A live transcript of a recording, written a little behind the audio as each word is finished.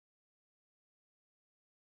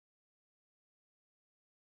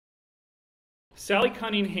Sallie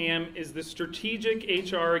Cunningham is the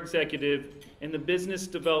strategic HR executive in the business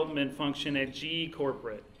development function at GE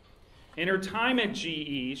Corporate. In her time at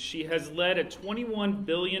GE, she has led a $21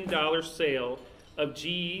 billion sale of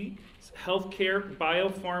GE's healthcare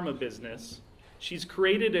biopharma business. She's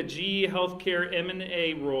created a GE Healthcare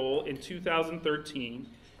M&A role in 2013,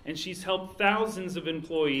 and she's helped thousands of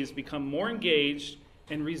employees become more engaged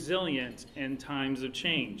and resilient in times of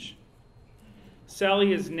change.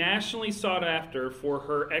 Sallie is nationally sought after for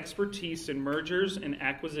her expertise in mergers and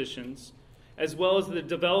acquisitions, as well as the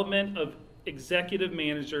development of executive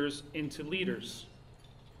managers into leaders.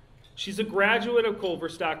 She's a graduate of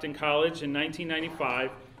Culver-Stockton College in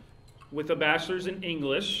 1995 with a bachelor's in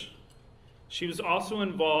English. She was also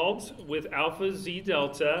involved with Alpha Zeta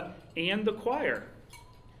Delta and the choir,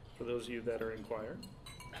 for those of you that are in choir.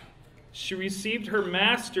 She received her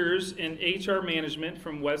master's in HR management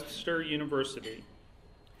from Webster University.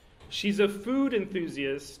 She's a food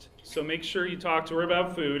enthusiast, so make sure you talk to her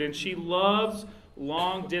about food, and she loves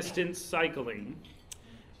long-distance cycling.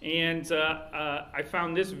 And I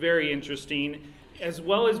found this very interesting. As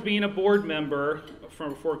well as being a board member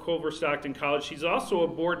for Culver-Stockton College, she's also a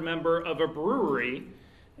board member of a brewery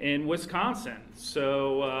in Wisconsin.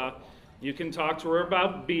 So you can talk to her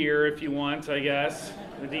about beer if you want, I guess.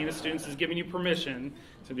 The Dean of Students is giving you permission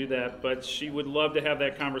to do that, but she would love to have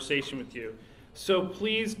that conversation with you. So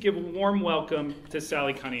please give a warm welcome to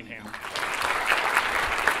Sallie Cunningham.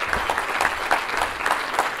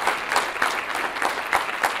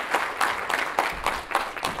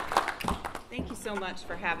 Thank you so much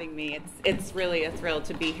for having me. It's really a thrill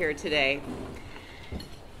to be here today.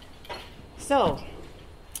 So,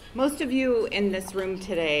 most of you in this room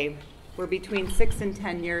today were between 6 and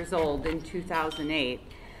 10 years old in 2008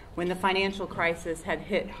 when the financial crisis had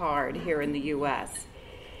hit hard here in the U.S.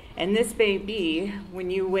 And this may be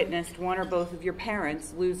when you witnessed one or both of your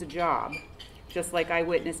parents lose a job, just like I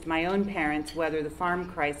witnessed my own parents weather the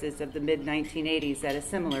farm crisis of the mid-1980s at a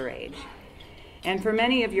similar age. And for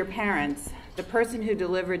many of your parents, the person who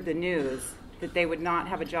delivered the news that they would not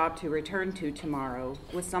have a job to return to tomorrow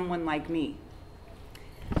was someone like me.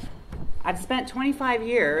 I've spent 25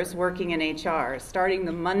 years working in HR, starting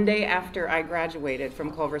the Monday after I graduated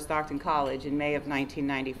from Culver-Stockton College in May of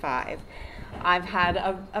 1995. I've had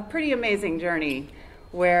a pretty amazing journey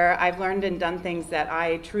where I've learned and done things that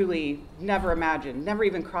I truly never imagined, never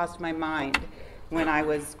even crossed my mind when I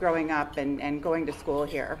was growing up and going to school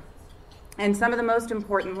here. And some of the most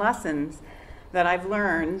important lessons that I've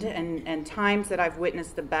learned and times that I've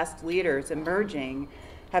witnessed the best leaders emerging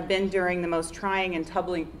have been during the most trying and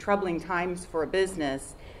troubling times for a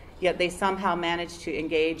business, yet they somehow managed to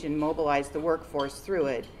engage and mobilize the workforce through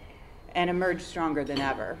it and emerge stronger than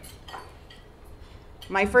ever.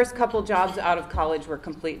 My first couple jobs out of college were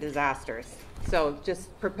complete disasters, so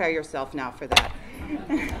just prepare yourself now for that.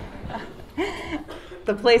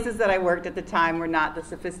 The places that I worked at the time were not the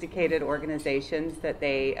sophisticated organizations that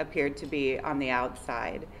they appeared to be on the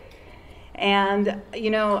outside. And, you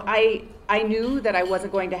know, I knew that I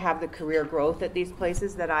wasn't going to have the career growth at these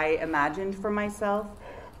places that I imagined for myself,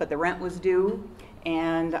 but the rent was due,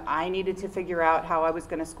 and I needed to figure out how I was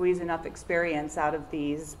going to squeeze enough experience out of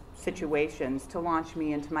these situations to launch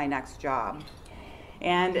me into my next job.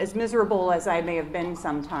 And as miserable as I may have been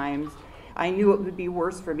sometimes, I knew it would be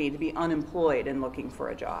worse for me to be unemployed and looking for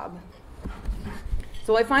a job.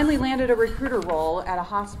 So I finally landed a recruiter role at a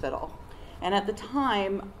hospital. And at the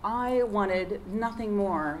time, I wanted nothing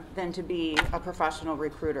more than to be a professional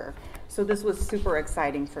recruiter. So this was super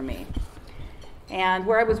exciting for me. And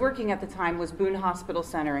where I was working at the time was Boone Hospital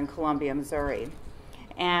Center in Columbia, Missouri.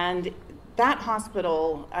 And that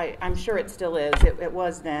hospital, I'm sure it still is, it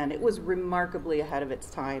was then, it was remarkably ahead of its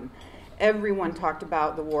time. Everyone talked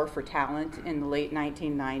about the war for talent in the late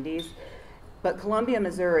 1990s, but Columbia,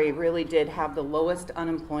 Missouri really did have the lowest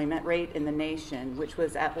unemployment rate in the nation, which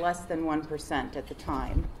was at less than 1% at the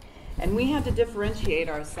time. And we had to differentiate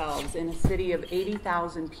ourselves in a city of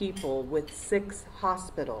 80,000 people with 6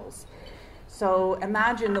 hospitals. So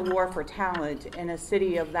imagine the war for talent in a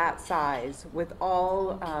city of that size with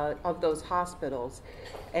all of those hospitals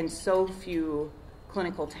and so few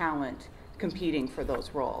clinical talent competing for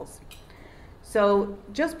those roles. So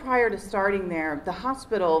just prior to starting there, the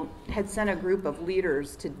hospital had sent a group of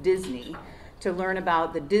leaders to Disney to learn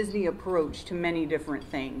about the Disney approach to many different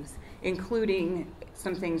things, including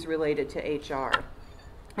some things related to HR.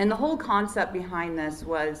 And the whole concept behind this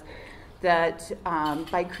was that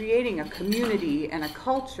by creating a community and a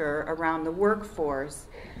culture around the workforce,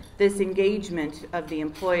 this engagement of the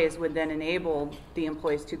employees would then enable the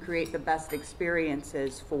employees to create the best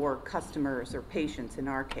experiences for customers or patients in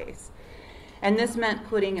our case. And this meant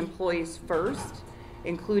putting employees first,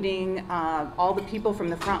 including all the people from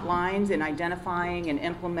the front lines in identifying and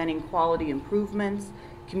implementing quality improvements,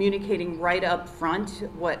 communicating right up front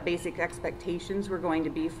what basic expectations were going to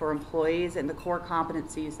be for employees and the core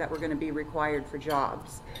competencies that were going to be required for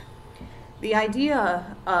jobs. The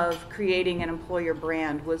idea of creating an employer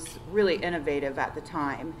brand was really innovative at the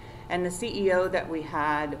time, and the CEO that we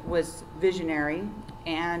had was visionary,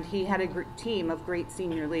 and he had a team of great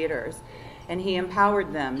senior leaders, and he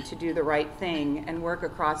empowered them to do the right thing and work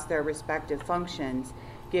across their respective functions,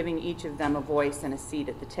 giving each of them a voice and a seat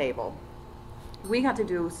at the table. We got to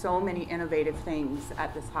do so many innovative things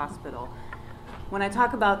at this hospital. When I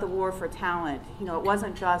talk about the war for talent, you know, it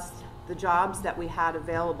wasn't just the jobs that we had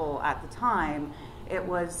available at the time, it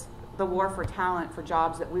was the war for talent for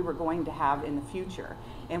jobs that we were going to have in the future.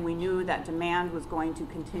 And we knew that demand was going to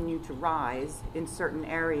continue to rise in certain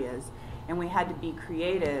areas, and we had to be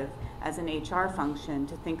creative as an HR function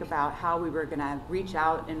to think about how we were going to reach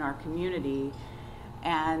out in our community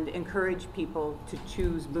and encourage people to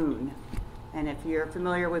choose Boone. And if you're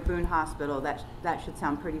familiar with Boone Hospital, that should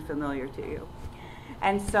sound pretty familiar to you.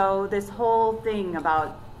 And so this whole thing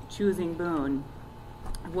about choosing Boone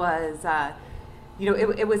was, you know,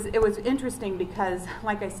 it was interesting because,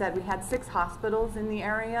 like I said, we had 6 hospitals in the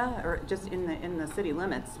area, or just in the city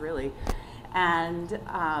limits, really. And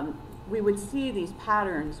we would see these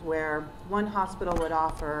patterns where one hospital would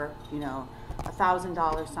offer, you know,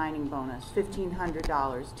 $1,000 signing bonus, $1,500,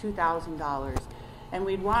 $2,000. And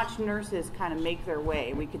we'd watch nurses kind of make their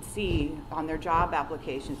way. We could see on their job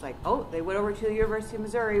applications, like, oh, they went over to the University of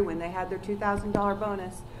Missouri when they had their $2,000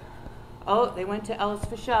 bonus. Oh, they went to Ellis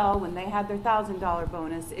Fischel when they had their $1,000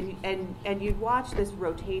 bonus. And you'd watch this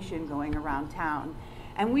rotation going around town.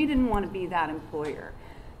 And we didn't want to be that employer.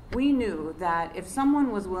 We knew that if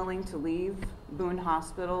someone was willing to leave Boone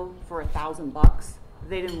Hospital for $1,000,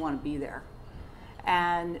 they didn't want to be there.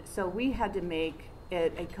 And so we had to make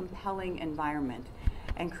it a compelling environment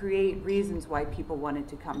and create reasons why people wanted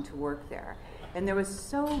to come to work there. And there was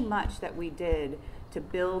so much that we did to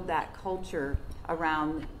build that culture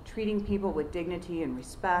around treating people with dignity and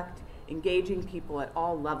respect, engaging people at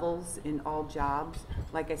all levels in all jobs,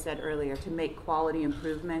 like I said earlier, to make quality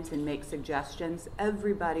improvements and make suggestions.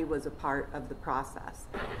 Everybody was a part of the process.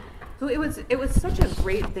 So it was such a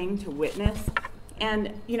great thing to witness.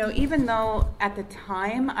 And, you know, even though at the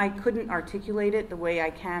time I couldn't articulate it the way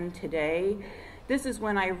I can today, this is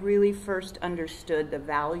when I really first understood the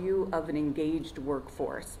value of an engaged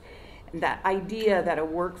workforce. And that idea that a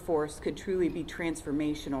workforce could truly be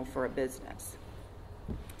transformational for a business.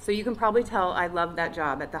 So you can probably tell I loved that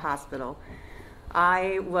job at the hospital.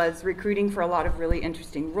 I was recruiting for a lot of really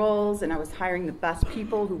interesting roles, and I was hiring the best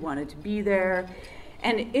people who wanted to be there.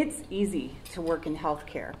 And it's easy to work in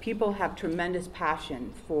healthcare. People have tremendous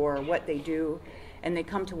passion for what they do, and they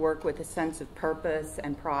come to work with a sense of purpose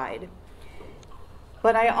and pride.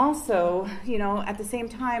 But I also, you know, at the same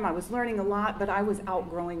time, I was learning a lot, but I was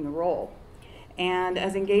outgrowing the role. And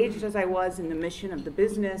as engaged as I was in the mission of the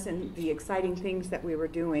business and the exciting things that we were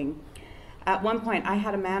doing, at one point I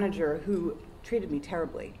had a manager who treated me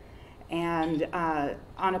terribly. And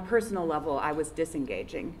on a personal level, I was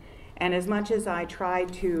disengaging. And as much as I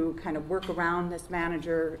tried to kind of work around this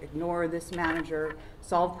manager, ignore this manager,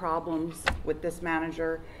 solve problems with this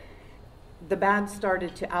manager, the bad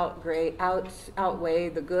started to outweigh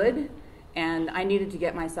the good, and I needed to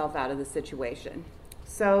get myself out of the situation.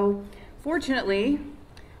 So fortunately,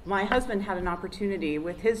 my husband had an opportunity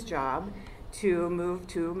with his job to move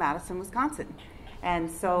to Madison, Wisconsin. And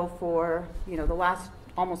so for, you know, the last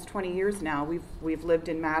almost 20 years now, we've lived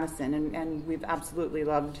in Madison, and we've absolutely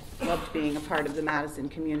loved being a part of the Madison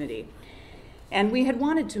community. And we had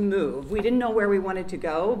wanted to move. We didn't know where we wanted to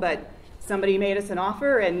go, but somebody made us an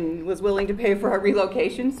offer and was willing to pay for our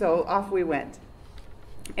relocation, so off we went.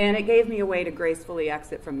 And it gave me a way to gracefully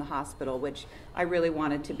exit from the hospital, which I really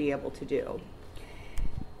wanted to be able to do.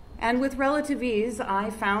 And with relative ease,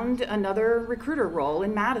 I found another recruiter role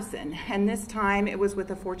in Madison, and this time it was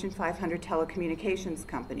with a Fortune 500 telecommunications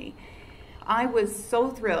company. I was so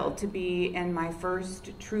thrilled to be in my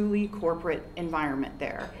first truly corporate environment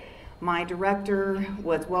there. My director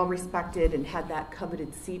was well respected and had that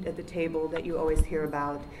coveted seat at the table that you always hear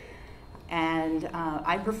about. And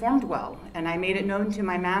I performed well, and I made it known to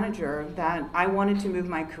my manager that I wanted to move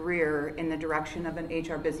my career in the direction of an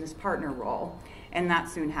HR business partner role, and that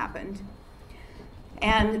soon happened.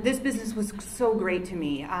 And this business was so great to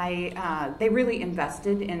me. They really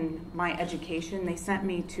invested in my education. They sent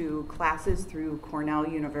me to classes through Cornell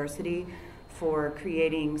University for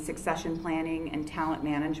creating succession planning and talent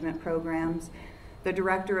management programs. The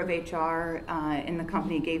director of HR in the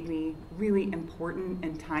company gave me really important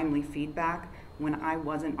and timely feedback when I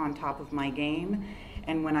wasn't on top of my game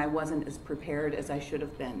and when I wasn't as prepared as I should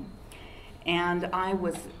have been. And I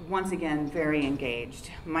was, once again, very engaged.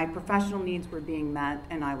 My professional needs were being met,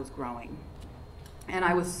 and I was growing. And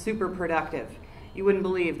I was super productive. You wouldn't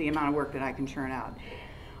believe the amount of work that I can churn out.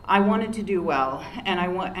 I wanted to do well, and I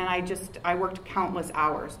worked countless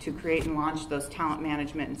hours to create and launch those talent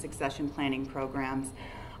management and succession planning programs.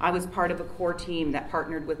 I was part of a core team that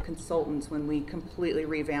partnered with consultants when we completely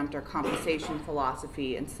revamped our compensation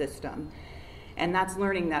philosophy and system. And that's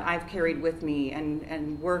learning that I've carried with me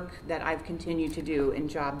and work that I've continued to do in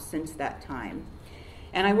jobs since that time.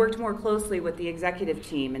 And I worked more closely with the executive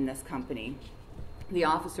team in this company, the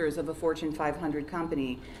officers of a Fortune 500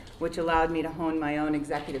 company, which allowed me to hone my own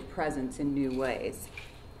executive presence in new ways.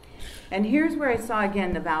 And here's where I saw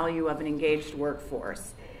again the value of an engaged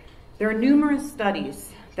workforce. There are numerous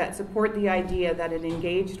studies that support the idea that an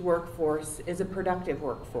engaged workforce is a productive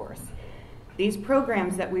workforce. These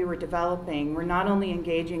programs that we were developing were not only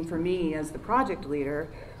engaging for me as the project leader,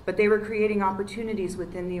 but they were creating opportunities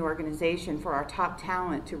within the organization for our top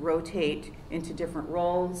talent to rotate into different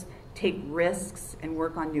roles, take risks, and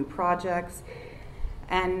work on new projects,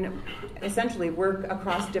 and essentially work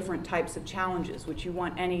across different types of challenges, which you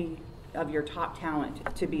want any of your top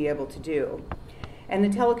talent to be able to do. And the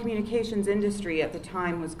telecommunications industry at the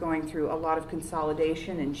time was going through a lot of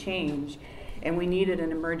consolidation and change, and we needed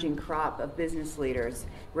an emerging crop of business leaders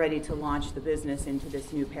ready to launch the business into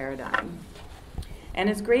this new paradigm. And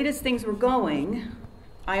as great as things were going,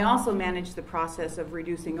 I also managed the process of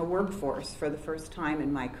reducing a workforce for the first time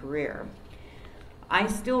in my career. I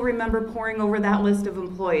still remember poring over that list of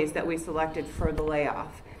employees that we selected for the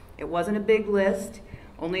layoff. It wasn't a big list,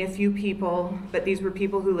 only a few people, but these were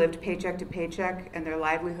people who lived paycheck to paycheck and their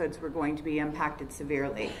livelihoods were going to be impacted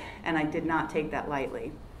severely, and I did not take that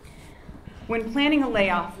lightly. When planning a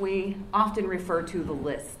layoff, we often refer to the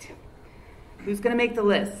list. Who's going to make the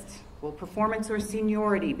list? Will performance or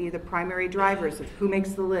seniority be the primary drivers of who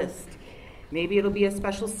makes the list? Maybe it'll be a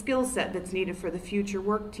special skill set that's needed for the future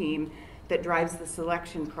work team that drives the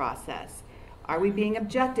selection process. Are we being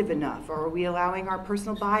objective enough, or are we allowing our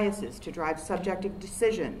personal biases to drive subjective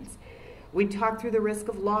decisions? We talk through the risk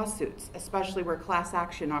of lawsuits, especially where class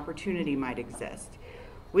action opportunity might exist.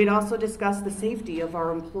 We'd also discuss the safety of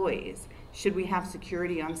our employees. Should we have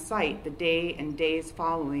security on site the day and days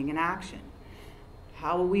following an action?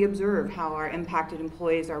 How will we observe how our impacted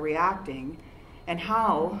employees are reacting? And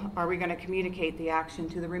how are we going to communicate the action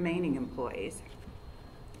to the remaining employees?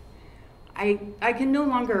 I can no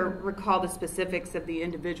longer recall the specifics of the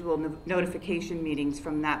individual notification meetings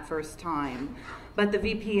from that first time, but the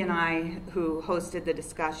VP and I, who hosted the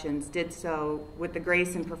discussions, did so with the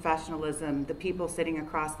grace and professionalism the people sitting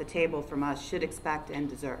across the table from us should expect and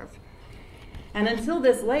deserve. And until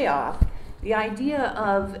this layoff, the idea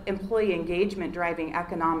of employee engagement driving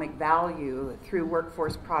economic value through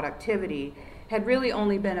workforce productivity had really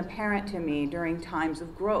only been apparent to me during times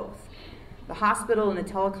of growth. The hospital and the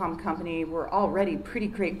telecom company were already pretty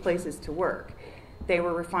great places to work. They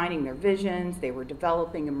were refining their visions, they were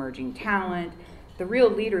developing emerging talent. The real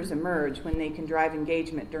leaders emerge when they can drive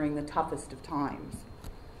engagement during the toughest of times.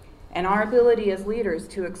 And our ability as leaders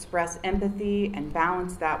to express empathy and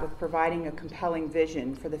balance that with providing a compelling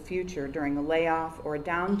vision for the future during a layoff or a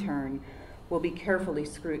downturn will be carefully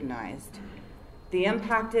scrutinized. The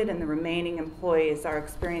impacted and the remaining employees are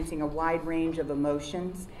experiencing a wide range of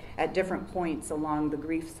emotions at different points along the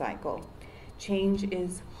grief cycle. Change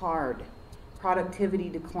is hard. Productivity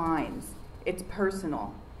declines. It's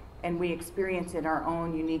personal, and we experience it in our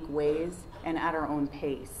own unique ways and at our own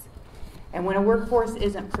pace. And when a workforce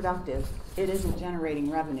isn't productive, it isn't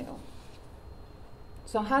generating revenue.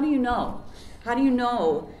 So how do you know? How do you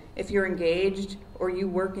know if you're engaged or you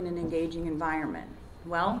work in an engaging environment?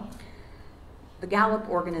 Well, the Gallup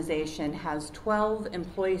organization has 12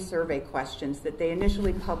 employee survey questions that they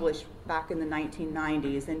initially published back in the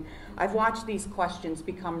 1990s. And I've watched these questions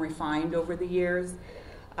become refined over the years.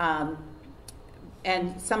 And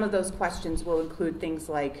some of those questions will include things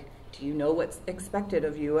like, do you know what's expected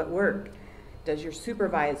of you at work? Does your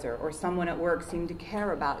supervisor or someone at work seem to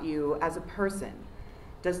care about you as a person?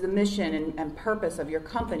 Does the mission and purpose of your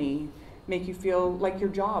company make you feel like your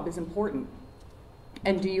job is important?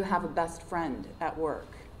 And do you have a best friend at work?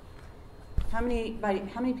 How many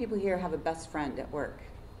people here have a best friend at work?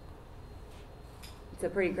 It's a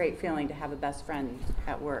pretty great feeling to have a best friend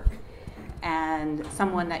at work and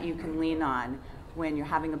someone that you can lean on when you're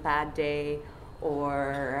having a bad day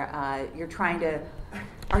or you're trying to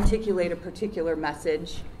articulate a particular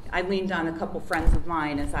message I leaned on a couple friends of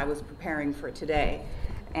mine as I was preparing for today,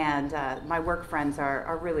 and my work friends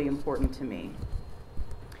are really important to me.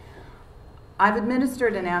 I've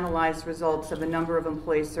administered and analyzed results of a number of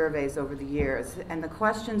employee surveys over the years, and the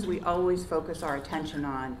questions we always focus our attention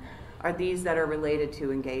on are these that are related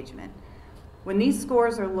to engagement. When these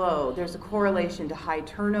scores are low, there's a correlation to high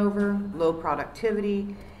turnover, low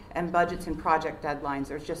productivity, and budgets and project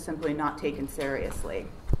deadlines are just simply not taken seriously.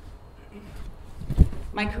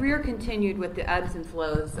 My career continued with the ebbs and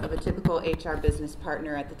flows of a typical HR business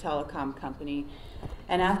partner at the telecom company,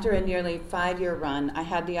 and after a nearly 5-year run, I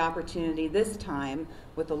had the opportunity this time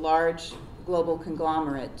with a large global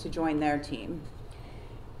conglomerate to join their team.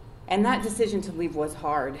 And that decision to leave was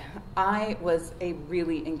hard. I was a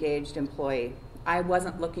really engaged employee. I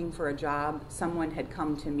wasn't looking for a job. Someone had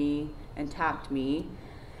come to me and tapped me.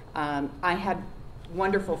 I had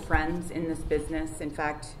wonderful friends in this business. In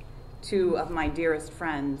fact, 2 of my dearest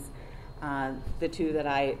friends, the 2 that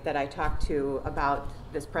I talked to about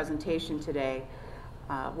this presentation today,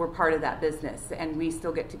 were part of that business, and we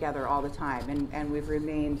still get together all the time, and we've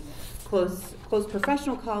remained close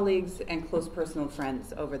professional colleagues and close personal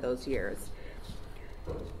friends over those years.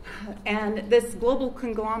 And this global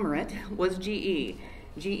conglomerate was GE.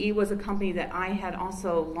 GE was a company that I had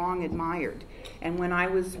also long admired, and when I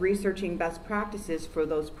was researching best practices for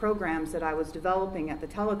those programs that I was developing at the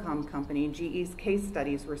telecom company, GE's case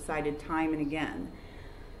studies were cited time and again.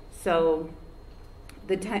 So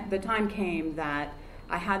the time came that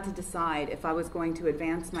I had to decide if I was going to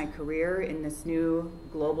advance my career in this new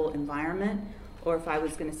global environment or if I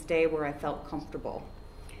was going to stay where I felt comfortable.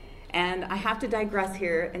 And I have to digress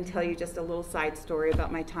here and tell you just a little side story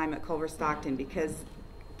about my time at Culver-Stockton, because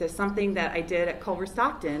there's something that I did at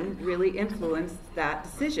Culver-Stockton really influenced that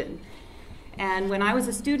decision. And when I was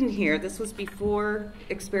a student here, this was before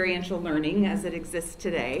experiential learning as it exists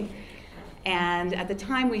today, and at the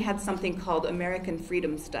time we had something called American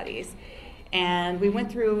Freedom Studies. And we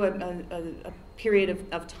went through a period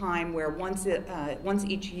of time where once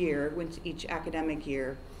each academic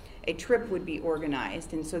year, a trip would be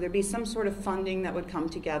organized. And so there'd be some sort of funding that would come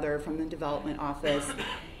together from the development office.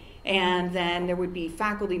 And then there would be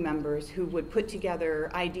faculty members who would put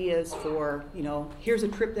together ideas for, here's a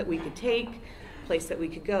trip that we could take, place that we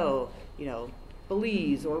could go,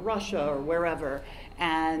 Belize or Russia or wherever.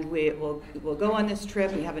 And we'll go on this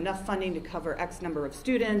trip. We have enough funding to cover X number of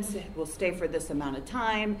students. We'll stay for this amount of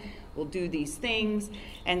time. We'll do these things.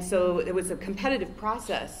 And so it was a competitive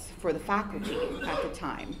process for the faculty at the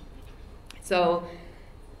time. So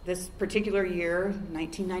this particular year,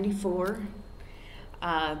 1994,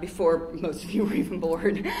 before most of you were even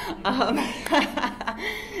born,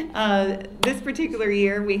 this particular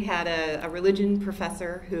year we had a religion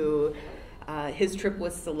professor who his trip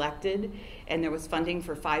was selected, and there was funding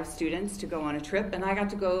for 5 students to go on a trip, and I got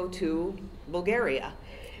to go to Bulgaria.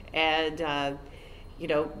 And,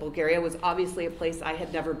 Bulgaria was obviously a place I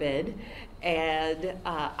had never been, and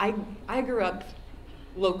I grew up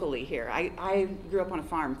locally here. I grew up on a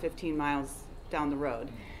farm 15 miles down the road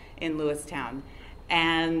in Lewistown.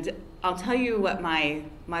 And I'll tell you what my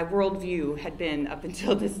worldview had been up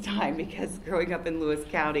until this time, because growing up in Lewis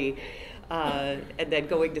County, and then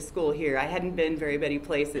going to school here, I hadn't been very many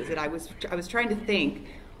places, and I was trying to think,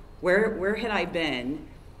 where had I been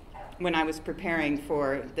when I was preparing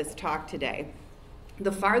for this talk today?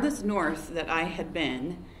 The farthest north that I had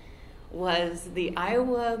been was the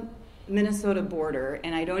Iowa-Minnesota border,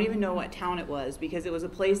 and I don't even know what town it was, because it was a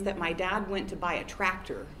place that my dad went to buy a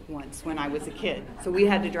tractor once when I was a kid. So we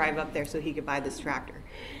had to drive up there so he could buy this tractor.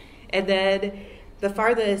 And then the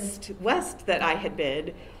farthest west that I had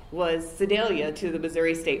been was Sedalia to the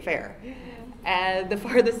Missouri State Fair. And the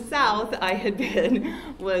farthest south I had been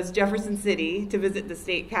was Jefferson City to visit the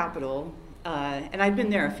state capitol, and I'd been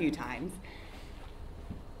there a few times.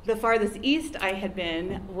 The farthest east I had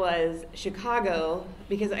been was Chicago,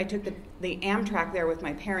 because I took the Amtrak there with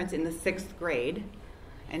my parents in the 6th grade,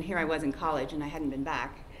 and here I was in college and I hadn't been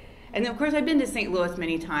back. And then, of course, I've been to St. Louis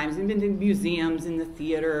many times and been to museums and the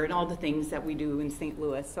theater and all the things that we do in St.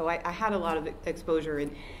 Louis. So I had a lot of exposure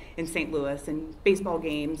in St. Louis, and baseball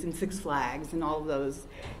games and Six Flags and all of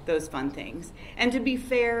those fun things. And to be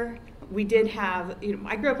fair, we did have,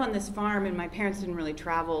 I grew up on this farm and my parents didn't really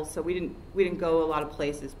travel, so we didn't go a lot of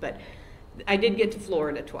places, but I did get to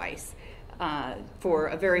Florida twice. For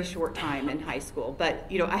a very short time in high school. But,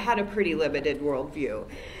 I had a pretty limited worldview.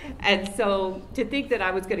 And so to think that I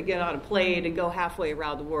was going to get on a plane and go halfway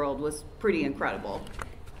around the world was pretty incredible.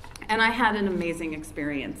 And I had an amazing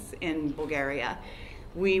experience in Bulgaria.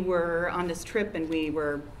 We were on this trip, and we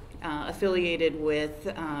were affiliated with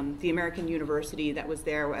the American University that was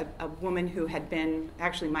there. A woman who had been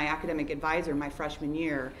actually my academic advisor my freshman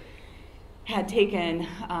year had taken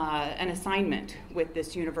an assignment with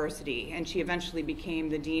this university, and she eventually became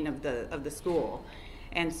the dean of the school.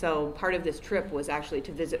 And so part of this trip was actually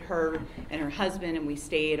to visit her and her husband, and we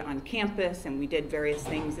stayed on campus and we did various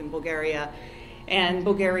things in Bulgaria. And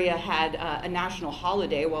Bulgaria had a national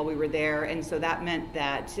holiday while we were there, and so that meant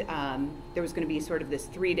that there was going to be sort of this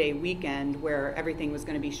 3-day weekend where everything was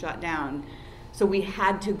going to be shut down. So we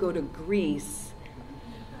had to go to Greece,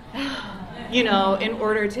 you know, in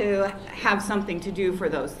order to have something to do for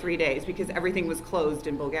those 3 days, because everything was closed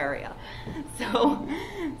in Bulgaria. So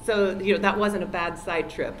you know, that wasn't a bad side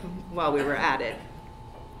trip while we were at it.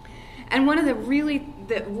 And one of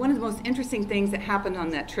the most interesting things that happened on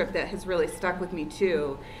that trip that has really stuck with me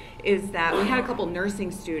too is that we had a couple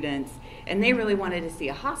nursing students, and they really wanted to see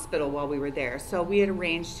a hospital while we were there. So we had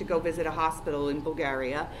arranged to go visit a hospital in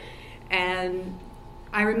Bulgaria. And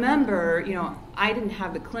I remember, you know, I didn't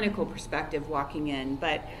have the clinical perspective walking in,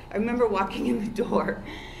 but I remember walking in the door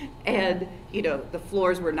and, you know, the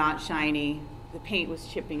floors were not shiny, the paint was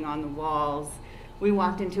chipping on the walls. We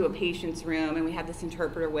walked into a patient's room and we had this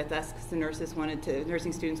interpreter with us because the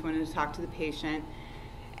nursing students wanted to talk to the patient.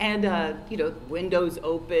 And, you know, windows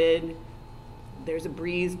open, there's a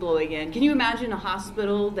breeze blowing in. Can you imagine a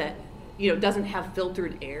hospital that, you know, doesn't have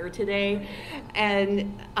filtered air today?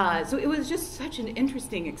 And so it was just such an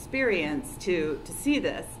interesting experience to see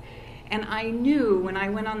this. And I knew when I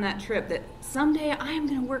went on that trip that someday I'm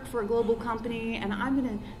going to work for a global company and I'm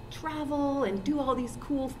going to travel and do all these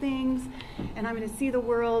cool things, and I'm going to see the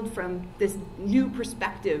world from this new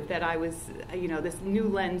perspective that I was, you know, this new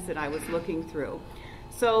lens that I was looking through.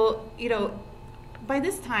 So, you know, by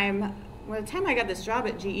this time, by the time I got this job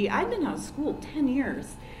at GE, I'd been out of school 10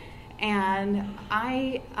 years. And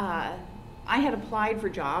I had applied for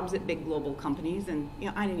jobs at big global companies, and, you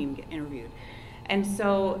know, I didn't even get interviewed. And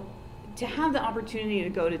so to have the opportunity to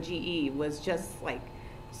go to GE was just like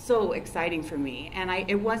so exciting for me. And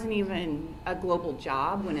it wasn't even a global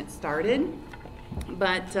job when it started,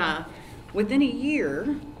 but within a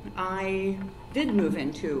year, I did move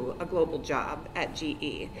into a global job at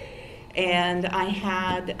GE. And I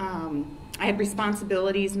had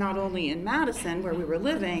responsibilities not only in Madison, where we were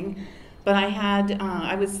living, but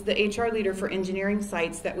I was the HR leader for engineering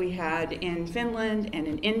sites that we had in Finland and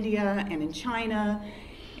in India and in China,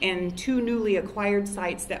 and 2 newly acquired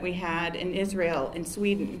sites that we had in Israel and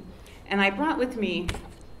Sweden. And I brought with me,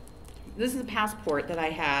 this is a passport that I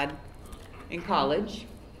had in college.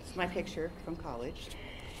 This is my picture from college.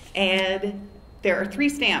 And there are 3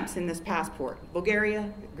 stamps in this passport: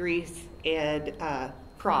 Bulgaria, Greece, and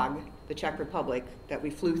Prague, the Czech Republic, that we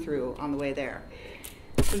flew through on the way there.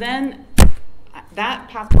 So then that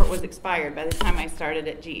passport was expired by the time I started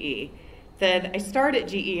at GE. Then I start at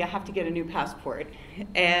GE, I have to get a new passport.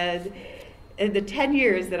 And in the 10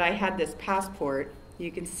 years that I had this passport, you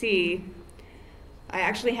can see I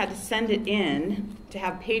actually had to send it in to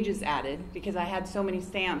have pages added because I had so many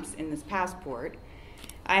stamps in this passport.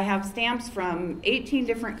 I have stamps from 18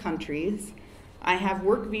 different countries. I have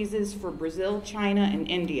work visas for Brazil, China, and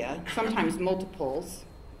India, sometimes multiples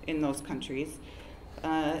in those countries.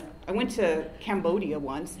 I went to Cambodia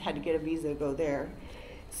once, had to get a visa to go there.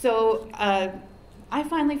 So I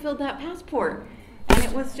finally filled that passport, and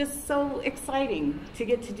it was just so exciting to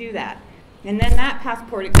get to do that. And then that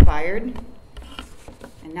passport expired,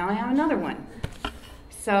 and now I have another one.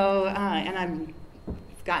 So, and I've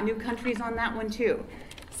got new countries on that one too.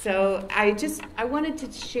 So I wanted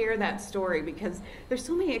to share that story because there's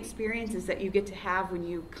so many experiences that you get to have when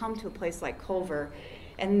you come to a place like Culver.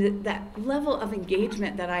 And that level of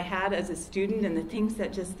engagement that I had as a student and the things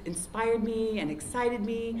that just inspired me and excited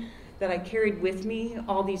me that I carried with me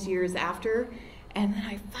all these years after. And then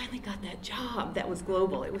I finally got that job that was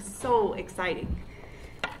global. It was so exciting.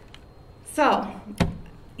 So,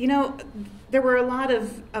 you know, there were a lot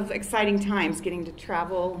of exciting times getting to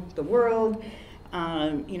travel the world.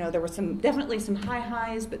 You know, there were definitely some high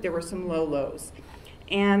highs, but there were some low lows.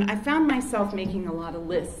 And I found myself making a lot of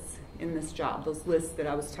lists in this job, those lists that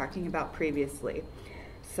I was talking about previously.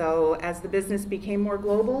 So as the business became more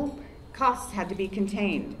global, costs had to be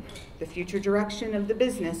contained. The future direction of the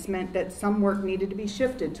business meant that some work needed to be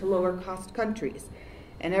shifted to lower cost countries.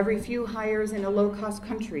 And every few hires in a low cost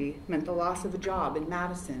country meant the loss of a job in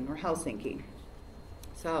Madison or Helsinki.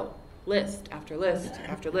 So list after list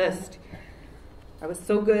after list. I was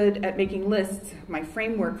so good at making lists, my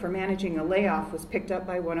framework for managing a layoff was picked up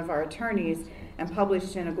by one of our attorneys and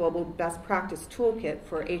published in a global best practice toolkit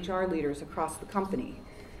for HR leaders across the company.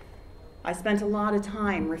 I spent a lot of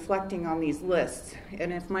time reflecting on these lists,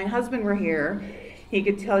 and if my husband were here, he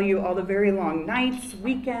could tell you all the very long nights,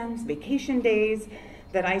 weekends, vacation days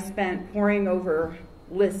that I spent poring over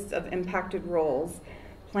lists of impacted roles,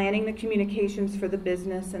 planning the communications for the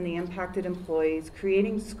business and the impacted employees,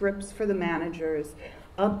 creating scripts for the managers,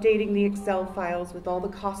 updating the Excel files with all the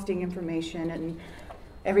costing information and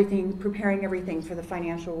everything, preparing everything for the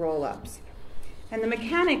financial roll-ups. And the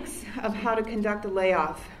mechanics of how to conduct a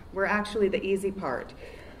layoff were actually the easy part.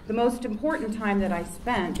 The most important time that I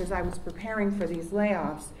spent as I was preparing for these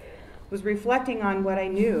layoffs was reflecting on what I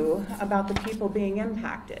knew about the people being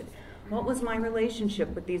impacted. What was my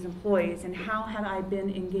relationship with these employees, and how had I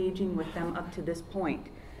been engaging with them up to this point?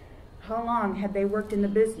 How long had they worked in the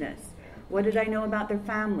business? What did I know about their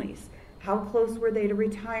families? How close were they to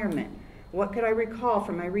retirement? What could I recall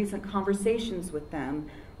from my recent conversations with them,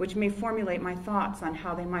 which may formulate my thoughts on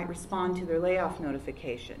how they might respond to their layoff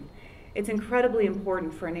notification? It's incredibly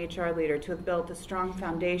important for an HR leader to have built a strong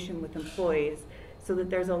foundation with employees so that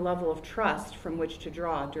there's a level of trust from which to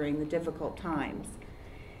draw during the difficult times.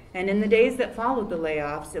 And in the days that followed the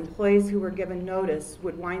layoffs, employees who were given notice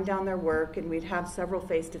would wind down their work, and we'd have several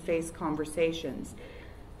face-to-face conversations.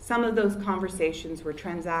 Some of those conversations were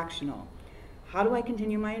transactional. How do I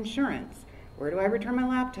continue my insurance? Where do I return my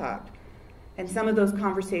laptop? And some of those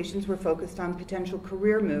conversations were focused on potential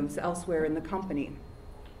career moves elsewhere in the company.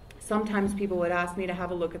 Sometimes people would ask me to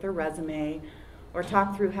have a look at their resume or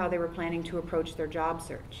talk through how they were planning to approach their job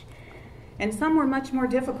search. And some were much more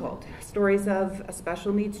difficult. Stories of a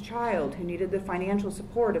special needs child who needed the financial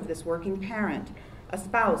support of this working parent, a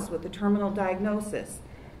spouse with a terminal diagnosis,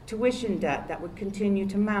 tuition debt that would continue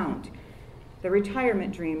to mount, the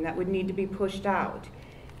retirement dream that would need to be pushed out.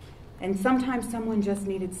 And sometimes someone just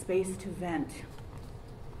needed space to vent.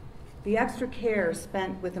 The extra care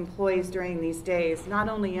spent with employees during these days not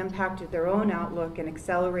only impacted their own outlook and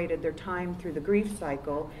accelerated their time through the grief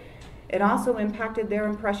cycle, it also impacted their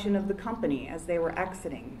impression of the company as they were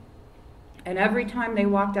exiting. And every time they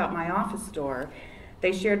walked out my office door,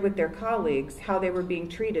 they shared with their colleagues how they were being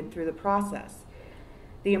treated through the process.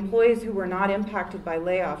 The employees who were not impacted by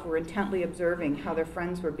layoff were intently observing how their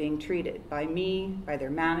friends were being treated by me, by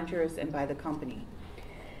their managers, and by the company.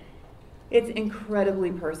 It's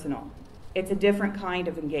incredibly personal. It's a different kind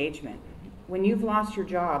of engagement. When you've lost your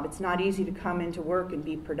job, it's not easy to come into work and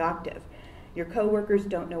be productive. Your coworkers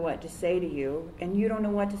don't know what to say to you, and you don't know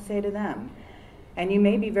what to say to them. And you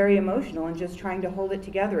may be very emotional and just trying to hold it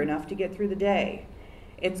together enough to get through the day.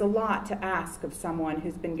 It's a lot to ask of someone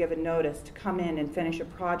who's been given notice to come in and finish a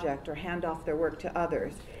project or hand off their work to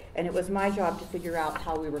others, and it was my job to figure out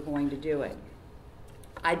how we were going to do it.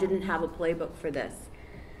 I didn't have a playbook for this.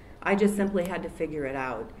 I just simply had to figure it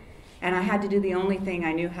out. And I had to do the only thing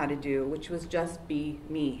I knew how to do, which was just be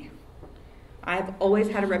me. I've always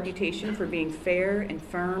had a reputation for being fair and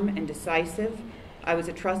firm and decisive. I was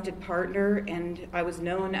a trusted partner, and I was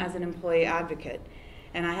known as an employee advocate.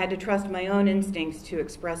 And I had to trust my own instincts to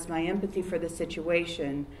express my empathy for the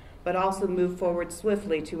situation, but also move forward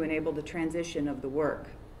swiftly to enable the transition of the work.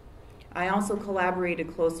 I also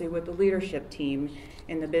collaborated closely with the leadership team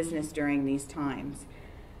in the business during these times.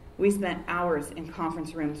 We spent hours in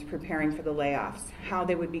conference rooms preparing for the layoffs, how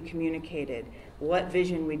they would be communicated, what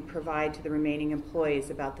vision we'd provide to the remaining employees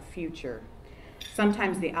about the future.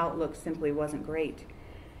 Sometimes the outlook simply wasn't great.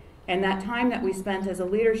 And that time that we spent as a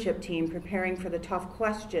leadership team preparing for the tough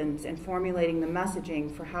questions and formulating the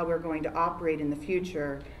messaging for how we're going to operate in the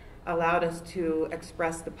future allowed us to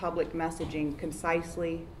express the public messaging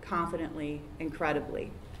concisely, confidently, and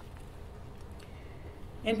credibly.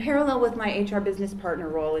 In parallel with my HR business partner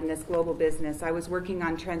role in this global business, I was working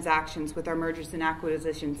on transactions with our mergers and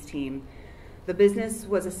acquisitions team. The business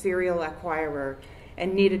was a serial acquirer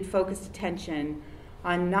and needed focused attention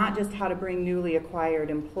on not just how to bring newly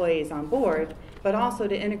acquired employees on board, but also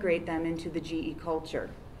to integrate them into the GE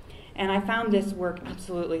culture. And I found this work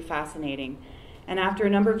absolutely fascinating. And after a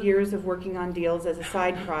number of years of working on deals as a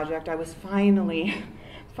side project, I was finally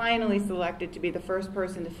selected to be the first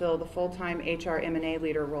person to fill the full-time HR M&A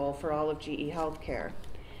leader role for all of GE Healthcare.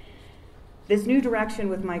 This new direction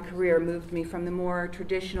with my career moved me from the more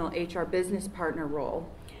traditional HR business partner role.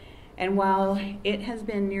 And while it has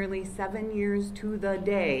been nearly 7 years to the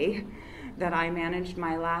day that I managed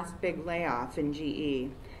my last big layoff in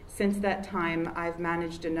GE, since that time I've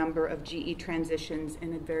managed a number of GE transitions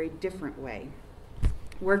in a very different way.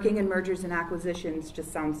 Working in mergers and acquisitions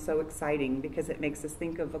just sounds so exciting because it makes us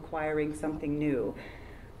think of acquiring something new,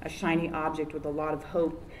 a shiny object with a lot of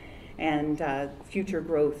hope and future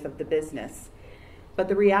growth of the business. But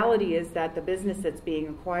the reality is that the business that's being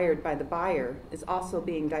acquired by the buyer is also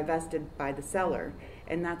being divested by the seller,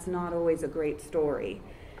 and that's not always a great story.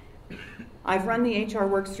 I've run the HR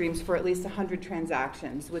work streams for at least 100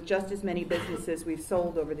 transactions, with just as many businesses we've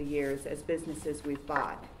sold over the years as businesses we've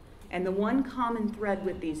bought. And the one common thread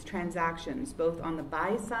with these transactions, both on the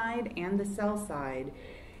buy side and the sell side,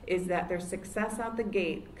 is that their success out the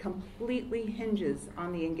gate completely hinges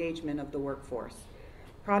on the engagement of the workforce.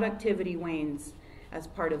 Productivity wanes as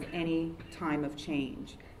part of any time of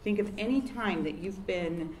change. Think of any time that you've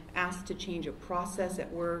been asked to change a process at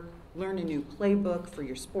work, learn a new playbook for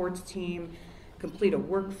your sports team, complete a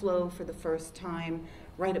workflow for the first time,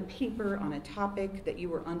 write a paper on a topic that you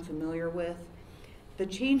were unfamiliar with. The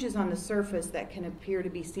changes on the surface that can appear to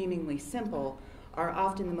be seemingly simple are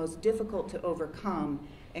often the most difficult to overcome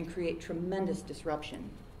and create tremendous disruption.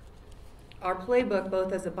 Our playbook,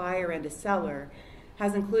 both as a buyer and a seller,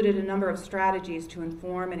 has included a number of strategies to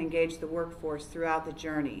inform and engage the workforce throughout the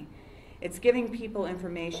journey. It's giving people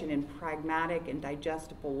information in pragmatic and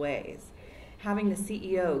digestible ways. Having the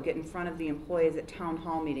CEO get in front of the employees at town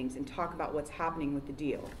hall meetings and talk about what's happening with the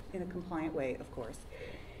deal, in a compliant way, of course.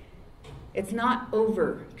 It's not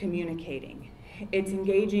over-communicating. It's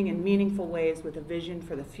engaging in meaningful ways with a vision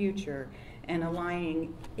for the future and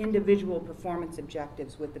aligning individual performance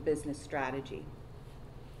objectives with the business strategy.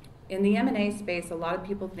 In the M&A space, a lot of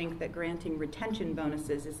people think that granting retention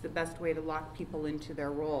bonuses is the best way to lock people into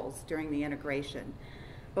their roles during the integration.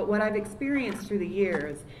 But what I've experienced through the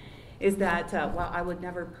years is that while I would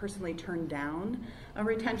never personally turn down a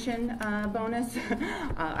retention bonus,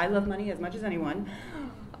 I love money as much as anyone,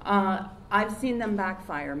 I've seen them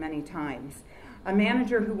backfire many times. A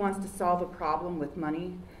manager who wants to solve a problem with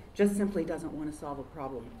money just simply doesn't want to solve a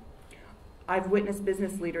problem. I've witnessed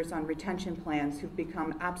business leaders on retention plans who've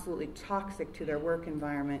become absolutely toxic to their work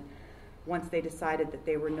environment once they decided that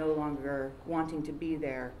they were no longer wanting to be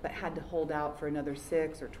there, but had to hold out for another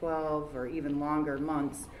 6 or 12 or even longer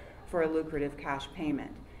months for a lucrative cash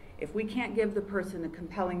payment. If we can't give the person a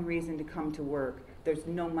compelling reason to come to work, there's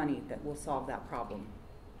no money that will solve that problem.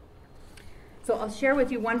 So I'll share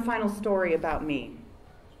with you one final story about me.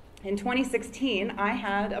 In 2016, I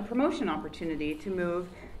had a promotion opportunity to move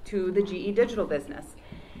to the GE digital business.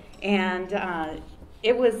 And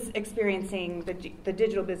it was experiencing, the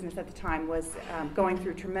digital business at the time was going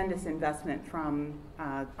through tremendous investment from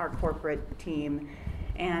our corporate team,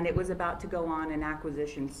 and it was about to go on an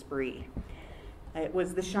acquisition spree. It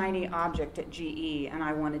was the shiny object at GE, and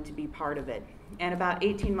I wanted to be part of it. And about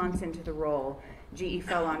 18 months into the role, GE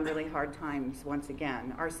fell on really hard times once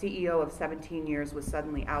again. Our CEO of 17 years was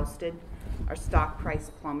suddenly ousted, our stock price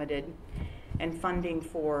plummeted, and funding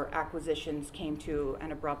for acquisitions came to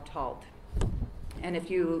an abrupt halt. And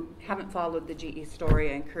if you haven't followed the GE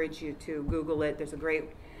story, I encourage you to Google it. There's a great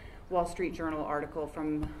Wall Street Journal article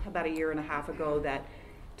from about 1.5 years ago that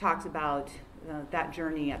talks about that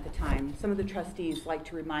journey at the time. Some of the trustees like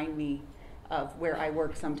to remind me of where I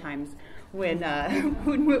work sometimes when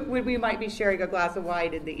we might be sharing a glass of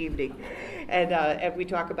wine in the evening. And we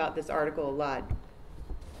talk about this article a lot.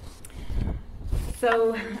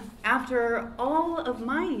 So after all of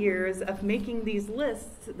my years of making these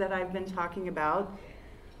lists that I've been talking about,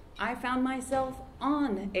 I found myself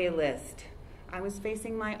on a list. I was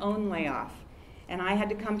facing my own layoff, and I had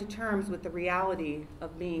to come to terms with the reality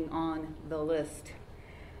of being on the list.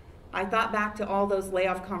 I thought back to all those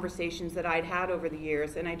layoff conversations that I'd had over the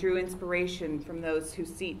years, and I drew inspiration from those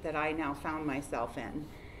whose seat that I now found myself in.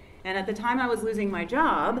 And at the time I was losing my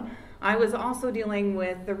job, I was also dealing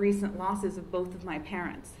with the recent losses of both of my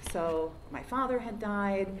parents. So my father had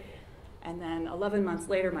died, and then 11 months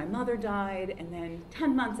later my mother died, and then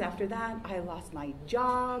 10 months after that I lost my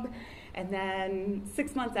job, and then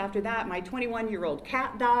 6 months after that my 21-year-old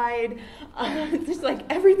cat died. Just like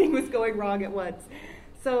everything was going wrong at once.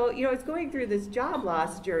 So, I was going through this job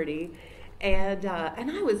loss journey, and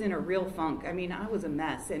I was in a real funk. I mean, I was a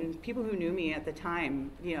mess. And people who knew me at the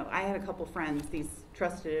time, I had a couple friends, these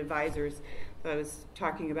trusted advisors that I was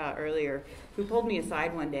talking about earlier, who pulled me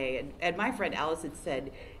aside one day. And my friend Alice had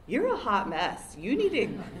said, "You're a hot mess. You need to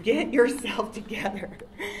get yourself together."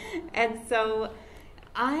 And so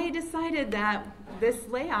I decided that this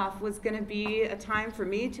layoff was going to be a time for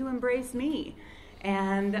me to embrace me.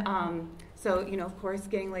 And so, of course,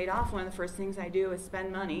 getting laid off, one of the first things I do is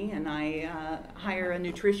spend money, and I hire a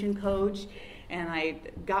nutrition coach, and I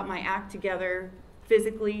got my act together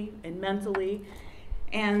physically and mentally.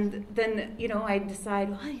 And then, I decide,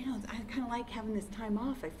 well, I kind of like having this time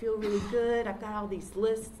off. I feel really good. I've got all these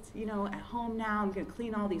lists, at home now. I'm going to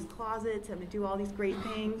clean all these closets. I'm going to do all these great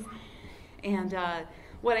things. And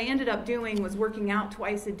what I ended up doing was working out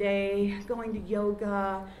twice a day, going to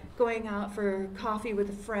yoga, going out for coffee with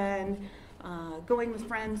a friend, going with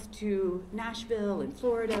friends to Nashville and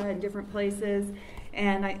Florida and different places.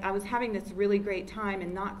 And I was having this really great time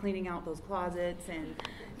and not cleaning out those closets and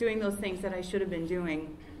doing those things that I should have been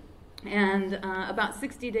doing. And about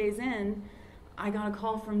 60 days in, I got a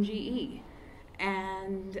call from GE.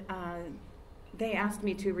 And they asked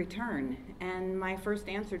me to return. And my first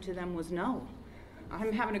answer to them was no.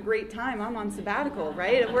 I'm having a great time. I'm on sabbatical,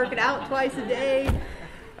 right? I'm working out twice a day.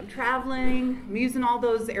 I'm traveling. I'm using all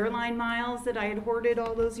those airline miles that I had hoarded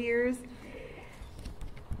all those years.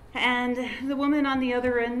 And the woman on the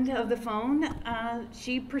other end of the phone,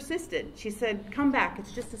 she persisted. She said, come back.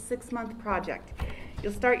 It's just a 6-month project.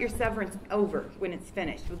 You'll start your severance over when it's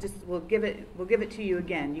finished. We'll give it to you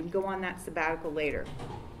again. You can go on that sabbatical later.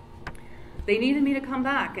 They needed me to come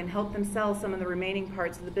back and help them sell some of the remaining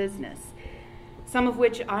parts of the business, some of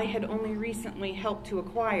which I had only recently helped to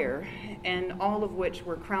acquire, and all of which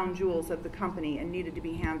were crown jewels of the company and needed to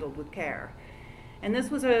be handled with care. And this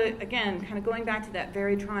was, again, kind of going back to that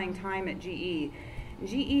very trying time at GE.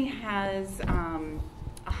 GE has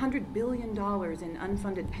 $100 billion in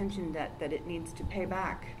unfunded pension debt that it needs to pay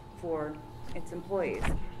back for its employees,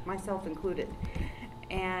 myself included.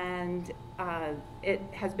 And it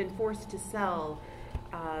has been forced to sell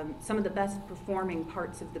some of the best performing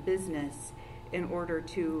parts of the business in order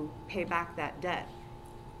to pay back that debt.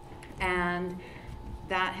 And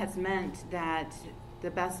that has meant that the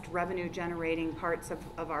best revenue generating parts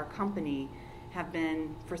of our company have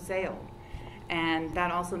been for sale. And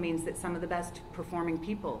that also means that some of the best performing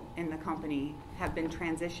people in the company have been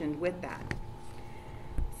transitioned with that.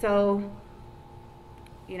 So,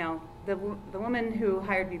 you know, the woman who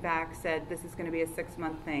hired me back said this is going to be a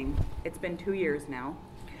 6-month thing. It's been 2 years now.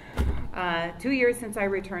 2 years since I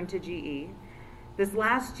returned to GE. This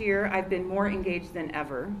last year, I've been more engaged than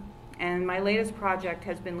ever, and my latest project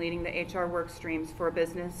has been leading the HR work streams for a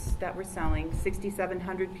business that we're selling,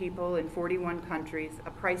 6,700 people in 41 countries,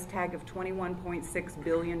 a price tag of $21.6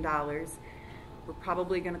 billion. We're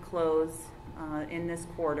probably going to close in this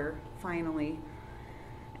quarter, finally.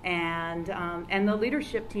 And the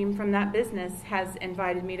leadership team from that business has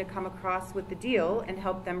invited me to come across with the deal and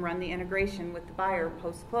help them run the integration with the buyer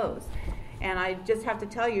post-close. And I just have to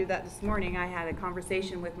tell you that this morning I had a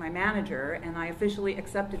conversation with my manager and I officially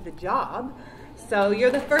accepted the job. So you're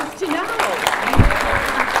the first to know.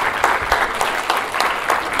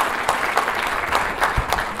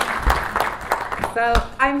 So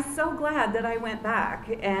I'm so glad that I went back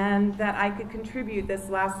and that I could contribute this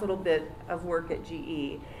last little bit of work at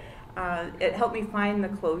GE. It helped me find the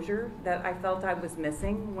closure that I felt I was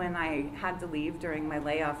missing when I had to leave during my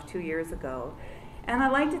layoff 2 years ago. And I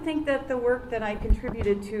like to think that the work that I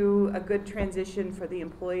contributed to a good transition for the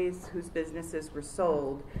employees whose businesses were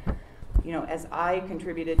sold, you know, as I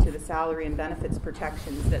contributed to the salary and benefits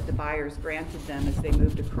protections that the buyers granted them as they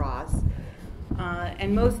moved across.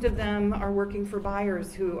 And most of them are working for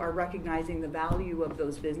buyers who are recognizing the value of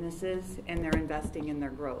those businesses and they're investing in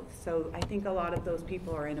their growth. So I think a lot of those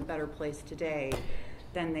people are in a better place today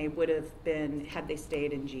than they would have been had they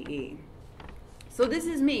stayed in GE. So this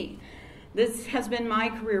is me. This has been my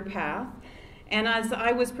career path. And as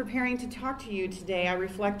I was preparing to talk to you today, I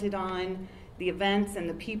reflected on the events and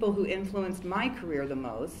the people who influenced my career the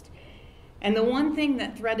most. And the one thing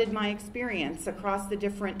that threaded my experience across the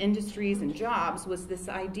different industries and jobs was this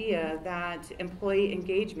idea that employee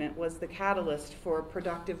engagement was the catalyst for a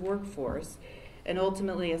productive workforce and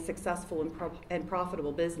ultimately a successful and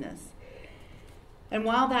profitable business. And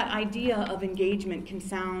while that idea of engagement can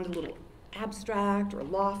sound a little abstract or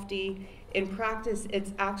lofty, in practice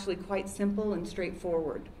it's actually quite simple and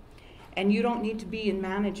straightforward. And you don't need to be in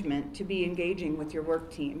management to be engaging with your work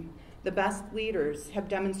team. The best leaders have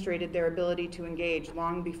demonstrated their ability to engage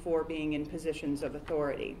long before being in positions of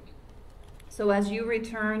authority. So as you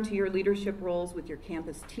return to your leadership roles with your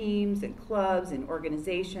campus teams and clubs and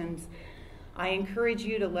organizations, I encourage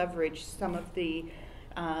you to leverage some of the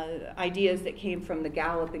ideas that came from the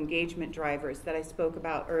Gallup engagement drivers that I spoke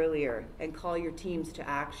about earlier and call your teams to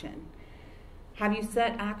action. Have you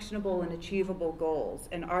set actionable and achievable goals?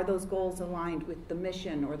 And are those goals aligned with the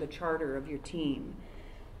mission or the charter of your team?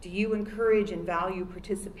 Do you encourage and value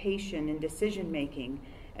participation in decision making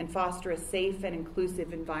and foster a safe and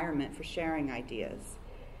inclusive environment for sharing ideas?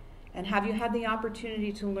 And have you had the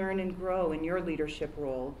opportunity to learn and grow in your leadership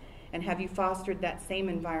role? And have you fostered that same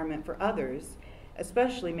environment for others,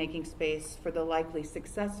 especially making space for the likely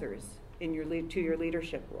successors to your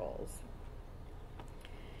leadership roles?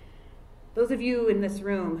 Those of you in this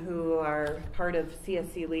room who are part of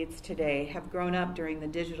CSC Leads today have grown up during the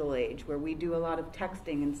digital age where we do a lot of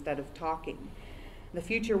texting instead of talking. The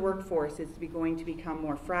future workforce is going to become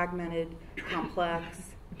more fragmented,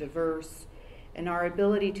 complex, diverse, and our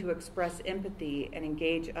ability to express empathy and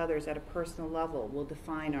engage others at a personal level will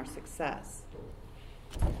define our success.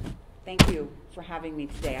 Thank you for having me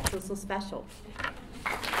today. I feel so special.